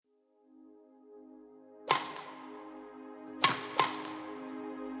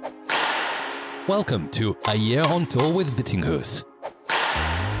Welcome to A Year on Tour with Vittinghus.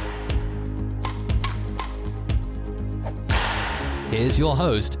 Here's your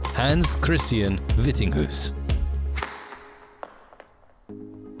host, Hans Christian Vittinghus.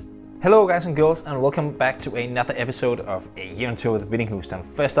 Hello guys and girls, and welcome back to another episode of A Year on Tour with Vittinghus. And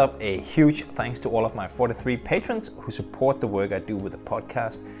first up, a huge thanks to all of my 43 patrons who support the work I do with the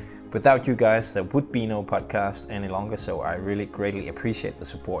podcast. Without you guys, there would be no podcast any longer, so I really greatly appreciate the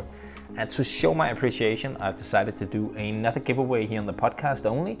support. And to show my appreciation, I've decided to do another giveaway here on the podcast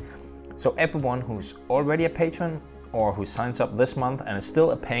only. So everyone who's already a patron or who signs up this month and is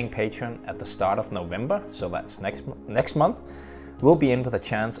still a paying patron at the start of November, so that's next month, will be in with a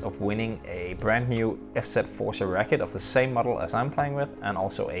chance of winning a brand new FZ Forza racket of the same model as I'm playing with, and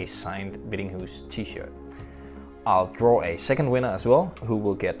also a signed Vittinghus t-shirt. I'll draw a second winner as well, who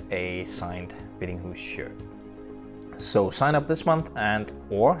will get a signed Vittinghus shirt. So sign up this month and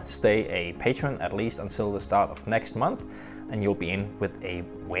or stay a patron at least until the start of next month, and you'll be in with a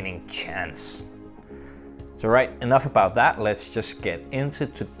winning chance. So right, enough about that. Let's just get into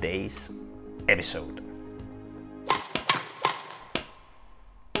today's episode.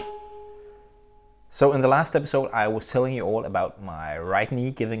 So in the last episode, I was telling you all about my right knee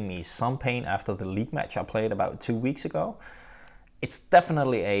giving me some pain after the league match I played about 2 weeks ago. It's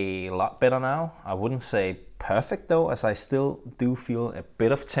definitely a lot better now. I wouldn't say perfect though, as I still do feel a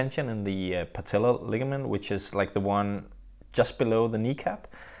bit of tension in the patellar ligament, which is like the one just below the kneecap.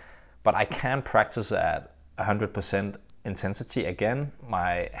 But I can practice at 100% intensity again.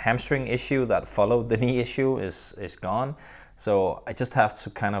 My hamstring issue that followed the knee issue is gone. So I just have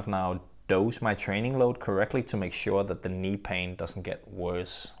to kind of now dose my training load correctly to make sure that the knee pain doesn't get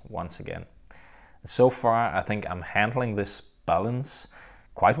worse once again. So far, I think I'm handling this balance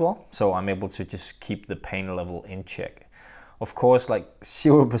quite well, so I'm able to just keep the pain level in check. Of course, like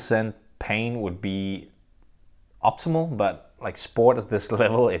 0% pain would be optimal, but like sport at this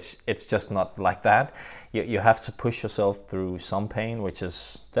level, it's just not like that. You have to push yourself through some pain, which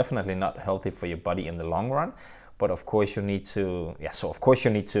is definitely not healthy for your body in the long run. But of course you need to,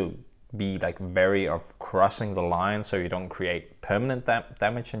 be like wary of crossing the line so you don't create permanent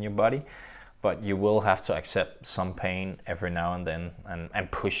damage in your body. But you will have to accept some pain every now and then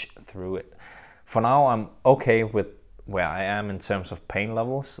and push through it. For now, I'm okay with where I am in terms of pain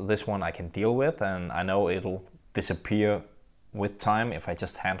levels. This one I can deal with, and I know it'll disappear with time if I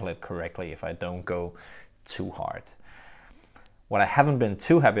just handle it correctly, if I don't go too hard. What I haven't been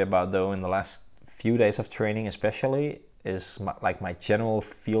too happy about though in the last few days of training especially is my general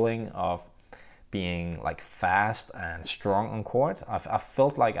feeling of being like fast and strong on court. I've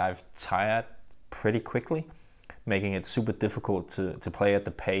felt like I've tired pretty quickly, making it super difficult to play at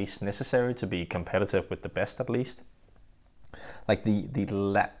the pace necessary to be competitive with the best at least. Like the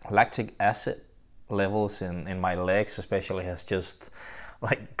lactic acid levels in my legs especially has just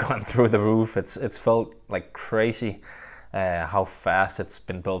like gone through the roof. It's felt like crazy how fast it's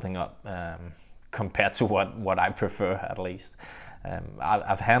been building up compared to what I prefer at least.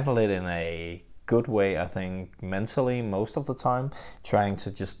 I've handled it in a good way, I think, mentally most of the time, trying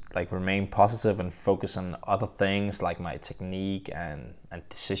to just like remain positive and focus on other things like my technique and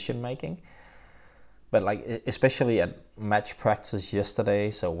decision making. But like especially at match practice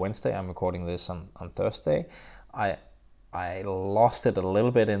yesterday, so Wednesday, I'm recording this on Thursday, I lost it a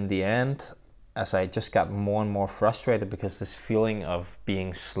little bit in the end as I just got more and more frustrated because this feeling of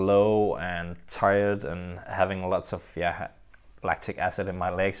being slow and tired and having lots of lactic acid in my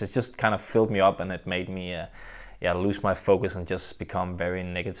legs, it just kind of filled me up, and it made me lose my focus and just become very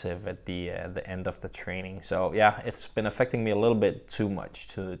negative at the end of the training. So yeah, it's been affecting me a little bit too much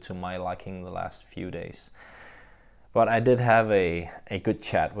to my liking the last few days. But I did have a good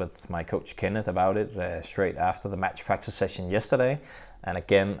chat with my coach Kenneth about it straight after the match practice session yesterday, and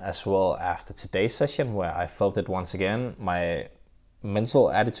again as well after today's session where I felt it once again. My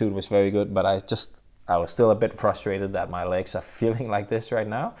mental attitude was very good, but I was still a bit frustrated that my legs are feeling like this right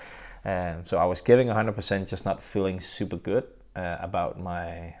now. So I was giving 100%, just not feeling super good about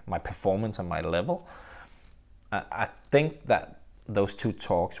my performance and my level. I think that those two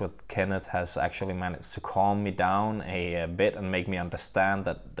talks with Kenneth has actually managed to calm me down a bit and make me understand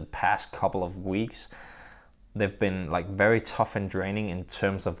that the past couple of weeks they've been like very tough and draining in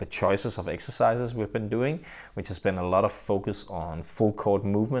terms of the choices of exercises we've been doing, which has been a lot of focus on full court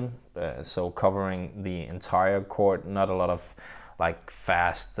movement, so covering the entire court, not a lot of like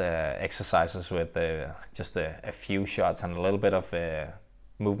fast exercises with just a few shots and a little bit of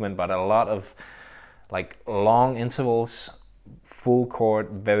movement, but a lot of like long intervals, full court,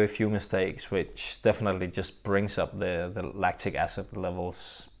 very few mistakes, which definitely just brings up the lactic acid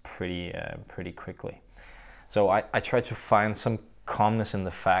levels pretty quickly. So I try to find some calmness in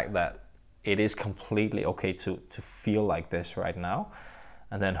the fact that it is completely okay to feel like this right now.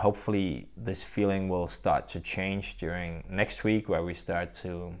 And then hopefully this feeling will start to change during next week, where we start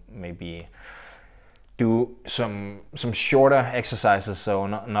to maybe do some shorter exercises, so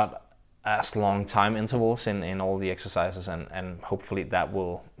not as long time intervals in all the exercises, and hopefully that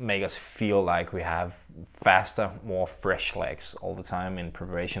will make us feel like we have faster, more fresh legs all the time in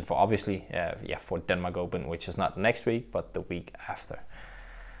preparation for, obviously, for Denmark Open, which is not next week, but the week after.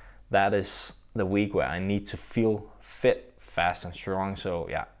 That is the week where I need to feel fit, fast and strong. So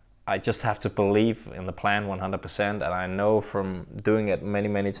yeah, I just have to believe in the plan 100%, and I know from doing it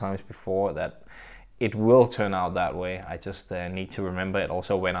many times before that it will turn out that way. I just need to remember it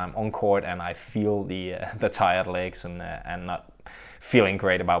also when I'm on court and I feel the tired legs and not feeling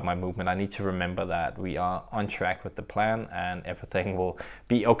great about my movement. I need to remember that we are on track with the plan and everything will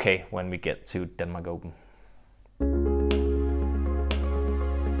be okay when we get to Denmark Open.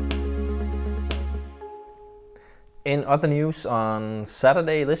 In other news, on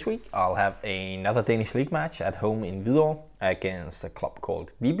Saturday this week, I'll have another Danish League match at home in Hvidovre against a club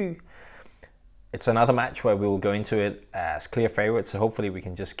called Viby. It's another match where we will go into it as clear favorites, so hopefully we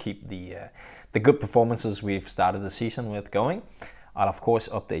can just keep the good performances we've started the season with going. I'll of course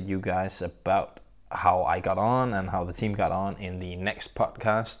update you guys about how I got on and how the team got on in the next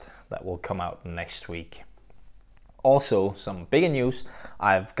podcast that will come out next week. Also, some bigger news,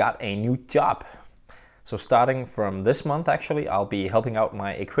 I've got a new job. So starting from this month, actually, I'll be helping out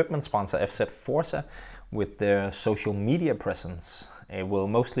my equipment sponsor FZ Forza with their social media presence. It will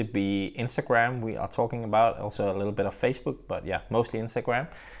mostly be Instagram we are talking about, also a little bit of Facebook, but yeah, mostly Instagram.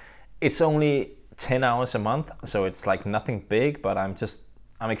 It's only 10 hours a month, so it's like nothing big, but I'm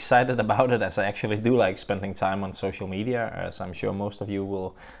excited about it, as I actually do like spending time on social media, as I'm sure most of you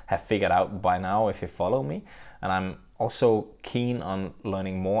will have figured out by now if you follow me. And I'm also keen on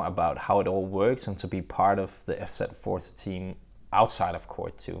learning more about how it all works and to be part of the FZ Forza team outside of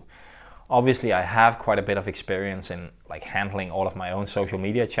court too. Obviously, I have quite a bit of experience in like handling all of my own social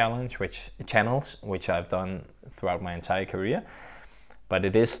media channels, which I've done throughout my entire career. But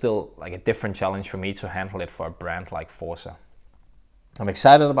it is still like a different challenge for me to handle it for a brand like Forza. I'm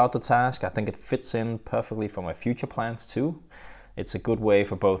excited about the task. I think it fits in perfectly for my future plans too. It's a good way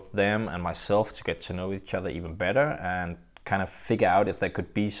for both them and myself to get to know each other even better and kind of figure out if there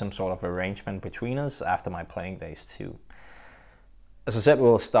could be some sort of arrangement between us after my playing days too. As I said,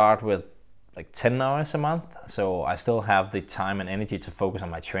 we'll start with like 10 hours a month, so I still have the time and energy to focus on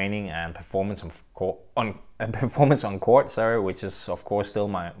my training and performance on court, which is of course still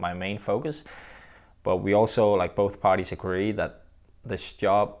my main focus. But we also, like both parties, agree that this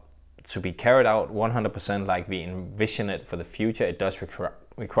job, to be carried out 100% like we envision it for the future, it does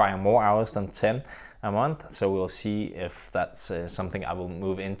require more hours than 10 a month. So we'll see if that's something I will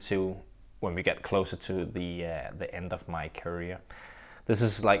move into when we get closer to the end of my career. This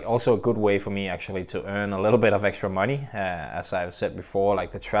is like also a good way for me actually to earn a little bit of extra money. As I've said before,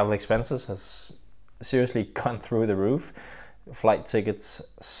 like the travel expenses has seriously gone through the roof. Flight tickets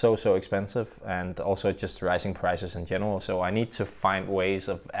so expensive, and also just rising prices in general. So I need to find ways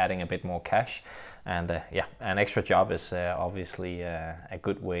of adding a bit more cash, and an extra job is obviously a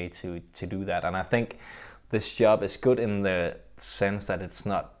good way to do that. And I think this job is good in the sense that it's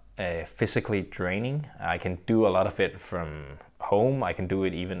not physically draining. I can do a lot of it from home. I can do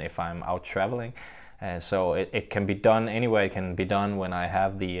it even if I'm out traveling. So it can be done anywhere. It can be done when I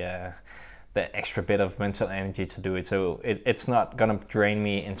have the extra bit of mental energy to do it. So it's not gonna drain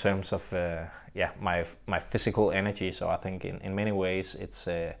me in terms of my physical energy. So I think in many ways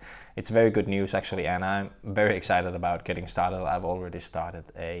it's very good news actually, and I'm very excited about getting started. I've already started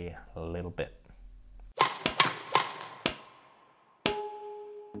a little bit.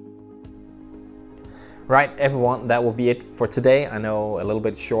 Right, everyone, that will be it for today. I know a little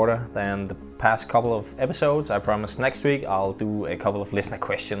bit shorter than the past couple of episodes. I promise next week I'll do a couple of listener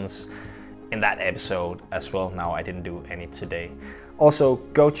questions in that episode as well. Now, I didn't do any today. Also,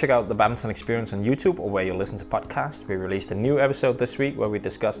 go check out the Badminton Experience on YouTube or where you listen to podcasts. We released a new episode this week where we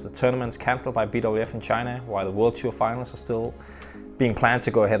discussed the tournaments cancelled by BWF in China, while the World Tour finals are still being planned to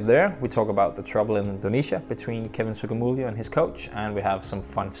go ahead there. We talk about the trouble in Indonesia between Kevin Sukamuljo and his coach, and we have some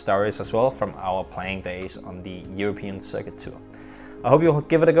fun stories as well from our playing days on the European Circuit Tour. I hope you'll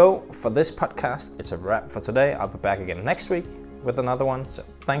give it a go. For this podcast, it's a wrap for today. I'll be back again next week with another one. So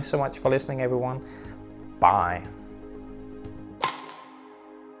thanks so much for listening, everyone. Bye.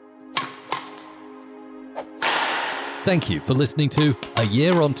 Thank you for listening to A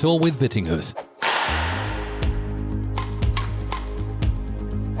Year on Tour with Vittinghus.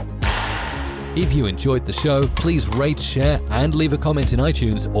 If you enjoyed the show, please rate, share, and leave a comment in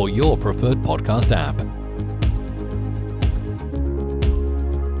iTunes or your preferred podcast app.